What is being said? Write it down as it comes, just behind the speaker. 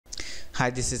Hi,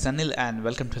 this is Anil and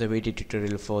welcome to the video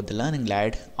tutorial for the Learning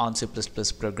Guide on C++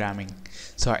 programming.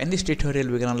 So in this tutorial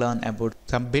we're going to learn about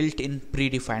some built-in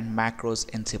predefined macros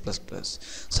in C++.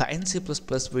 So in C++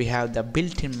 we have the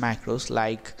built-in macros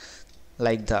like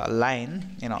the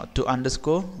line, to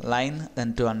underscore, line,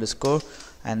 then to underscore,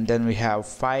 and then we have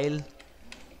file,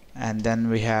 and then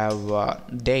we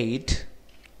have date,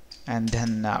 and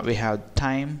then we have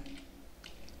time,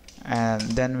 and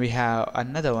then we have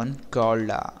another one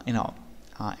called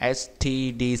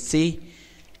stdc,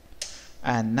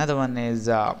 and another one is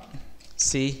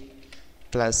C++.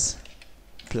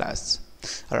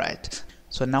 Alright,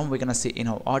 so now we're gonna see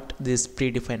what these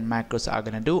predefined macros are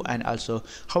gonna do and also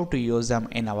how to use them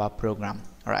in our program.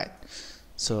 Alright,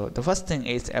 so the first thing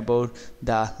is about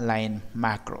the line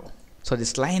macro. So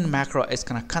this line macro is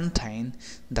gonna contain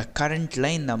the current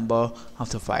line number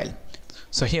of the file.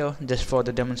 So here, just for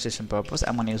the demonstration purpose,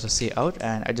 I'm gonna use a cout,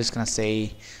 and I'm just gonna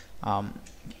say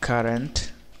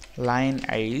current line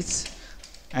is,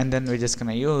 and then we're just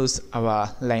gonna use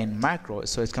our line macro.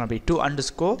 So it's gonna be to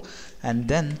underscore and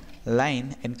then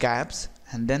line in caps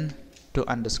and then to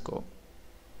underscore,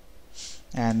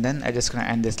 and then I'm just gonna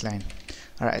end this line.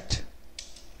 Alright,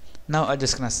 now I'm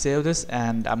just gonna save this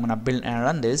and I'm gonna build and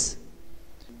run this.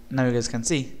 Now you guys can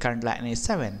see current line is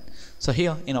 7. So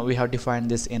here we have defined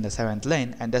this in the 7th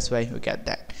line, and that's why we get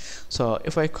that. So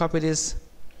if I copy this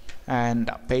and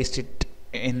paste it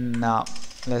in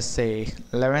let's say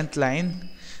 11th line,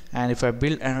 and if I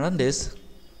build and run this,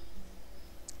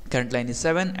 current line is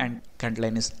 7 and current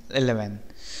line is 11.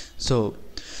 So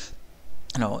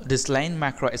this line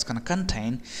macro is going to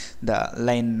contain the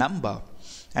line number,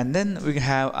 and then we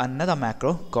have another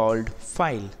macro called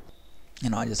file.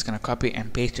 I'm just gonna copy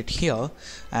and paste it here,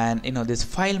 and this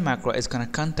file macro is gonna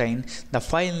contain the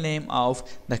file name of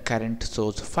the current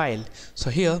source file. So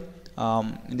here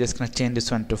I'm just gonna change this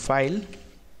one to file,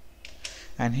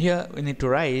 and here we need to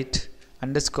write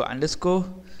underscore underscore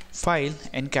file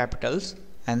in capitals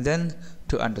and then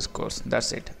two underscores.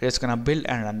 That's it. We're just gonna build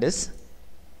and run this,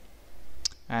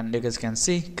 and you guys can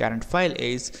see current file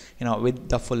is with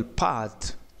the full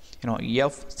path,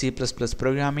 F C++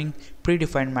 programming,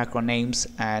 predefined macro names,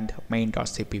 and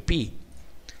main.cpp.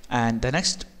 And the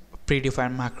next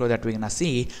predefined macro that we're gonna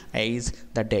see is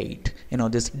the date.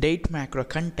 This date macro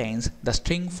contains the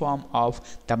string form of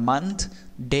the month,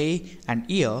 day, and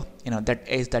year, that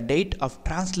is the date of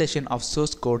translation of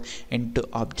source code into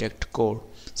object code.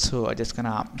 So I'm just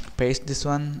gonna paste this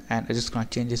one, and I'm just gonna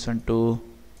change this one to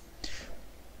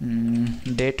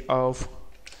date of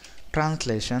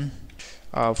translation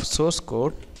of source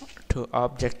code to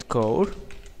object code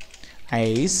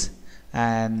is,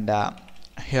 and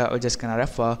here we're just gonna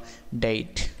refer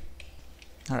date.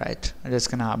 Alright, I'm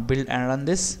just gonna build and run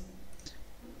this.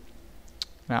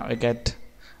 Now we get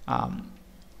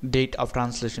date of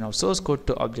translation of source code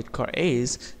to object code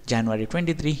is January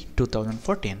 23,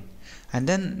 2014. And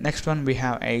then next one we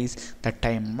have is the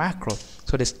time macro.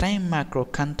 So this time macro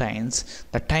contains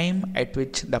the time at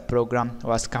which the program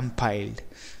was compiled,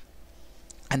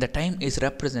 and the time is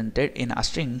represented in a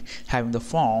string having the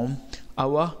form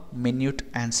hour, minute,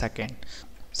 and second.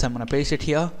 So I'm gonna paste it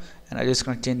here, and I'm just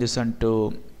gonna change this one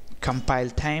to compile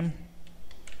time,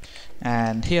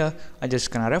 and here I'm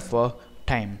just gonna refer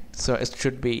time. So it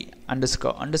should be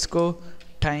underscore underscore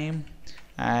time,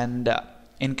 and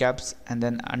in caps, and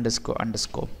then underscore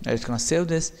underscore. I'm just gonna save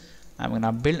this. I'm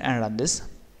gonna build and run this.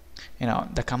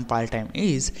 The compile time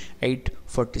is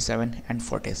 8:47 and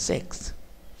 46.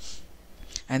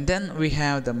 And then we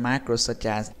have the macros such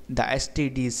as the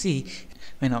stdc,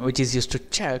 which is used to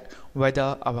check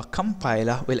whether our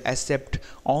compiler will accept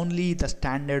only the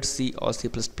standard C or C++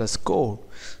 code.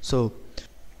 So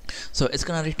it's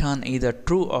gonna return either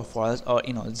true or false, or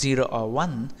 0 or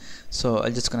 1. So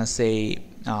I'm just gonna say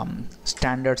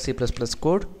standard C++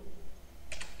 code,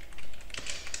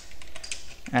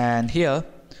 and here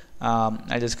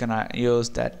I'm just gonna use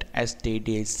that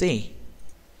stdc.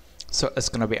 So it's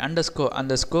gonna be underscore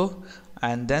underscore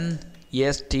and then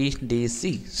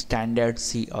stdc, standard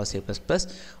C or C++.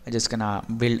 I'm just gonna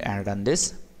build and run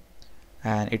this,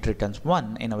 and it returns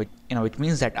 1, which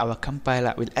means that our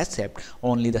compiler will accept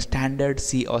only the standard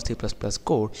C or C++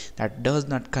 code that does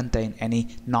not contain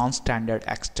any non-standard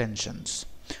extensions.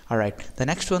 Alright, the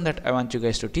next one that I want you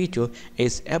guys to teach you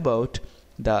is about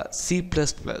the C++,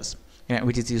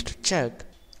 which is used to check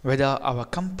whether our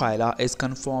compiler is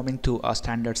conforming to a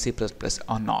standard C++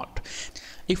 or not.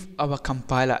 If our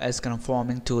compiler is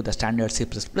conforming to the standard C++,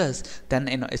 then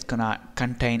it's gonna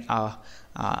contain a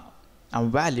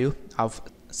value of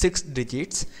 6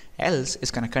 digits, else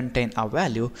it's gonna contain a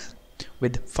value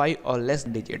with 5 or less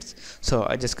digits. So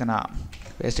I just gonna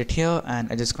paste it here,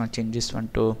 and I just gonna change this one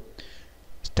to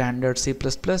standard C++,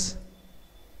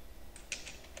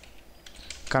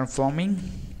 conforming,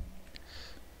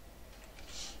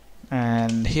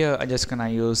 and here I just gonna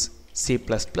use C++.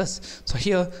 So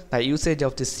here the usage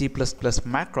of the C++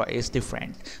 macro is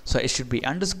different, so it should be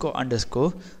underscore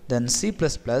underscore then C++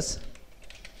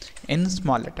 in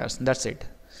small letters. That's it.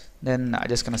 Then I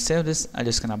just gonna save this. I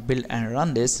just gonna build and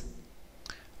run this,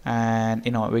 and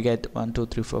we get 1 2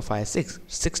 3 4 5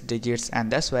 6 digits,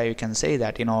 and that's why you can say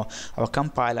that our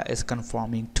compiler is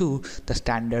conforming to the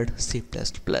standard C++.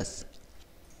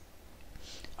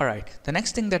 Alright, the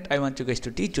next thing that I want you guys to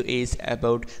teach you is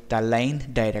about the line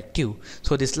directive.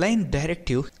 So this line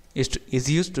directive is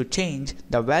used to change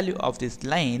the value of this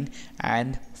line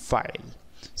and file.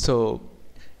 So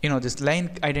this line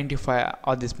identifier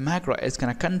or this macro is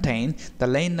going to contain the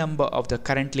line number of the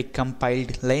currently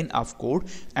compiled line of code,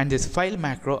 and this file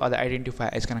macro or the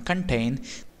identifier is going to contain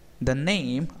the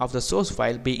name of the source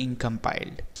file being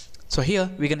compiled. So here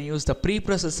we're going to use the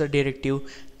preprocessor directive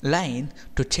line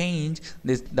to change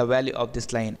the value of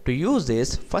this line. To use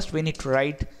this, first we need to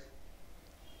write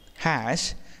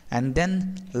hash and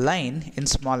then line in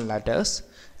small letters,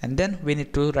 and then we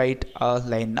need to write a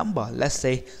line number, let's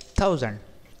say 1000.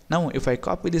 Now if I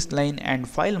copy this line and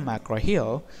file macro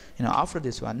here, after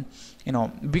this one,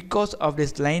 because of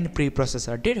this line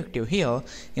preprocessor directive here,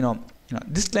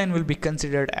 this line will be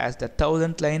considered as the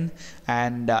 1000th line,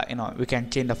 and we can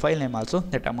change the file name also,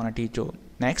 that I'm gonna teach you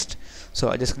next. So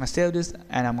I'm just gonna save this,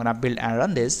 and I'm gonna build and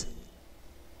run this.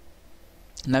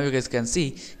 Now you guys can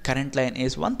see current line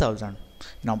is 1000.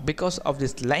 Because of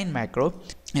this line macro,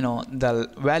 the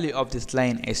value of this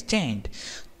line is changed.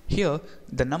 Here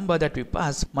the number that we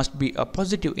pass must be a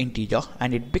positive integer,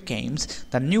 and it becomes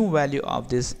the new value of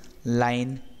this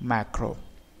line macro.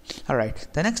 Alright,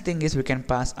 the next thing is we can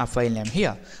pass a file name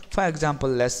here. For example,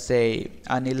 let's say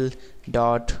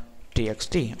anil.txt,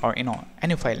 or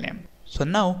any file name. So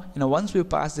now once we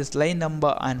pass this line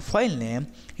number and file name,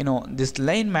 this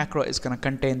line macro is going to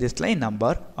contain this line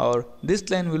number, or this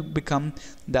line will become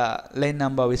the line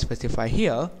number we specify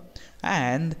here,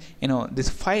 and this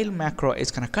file macro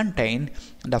is going to contain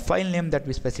the file name that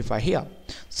we specify here.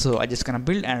 So I just gonna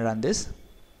build and run this,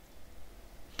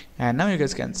 and now you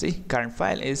guys can see current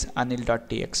file is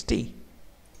anil.txt.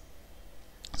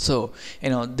 So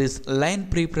this line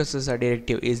preprocessor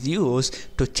directive is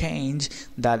used to change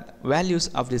the values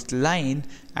of this line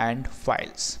and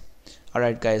files.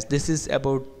 Alright guys, this is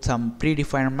about some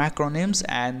predefined macro names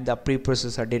and the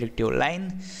preprocessor directive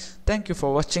line. Thank you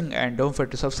for watching, and don't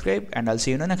forget to subscribe, and I'll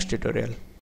see you in the next tutorial.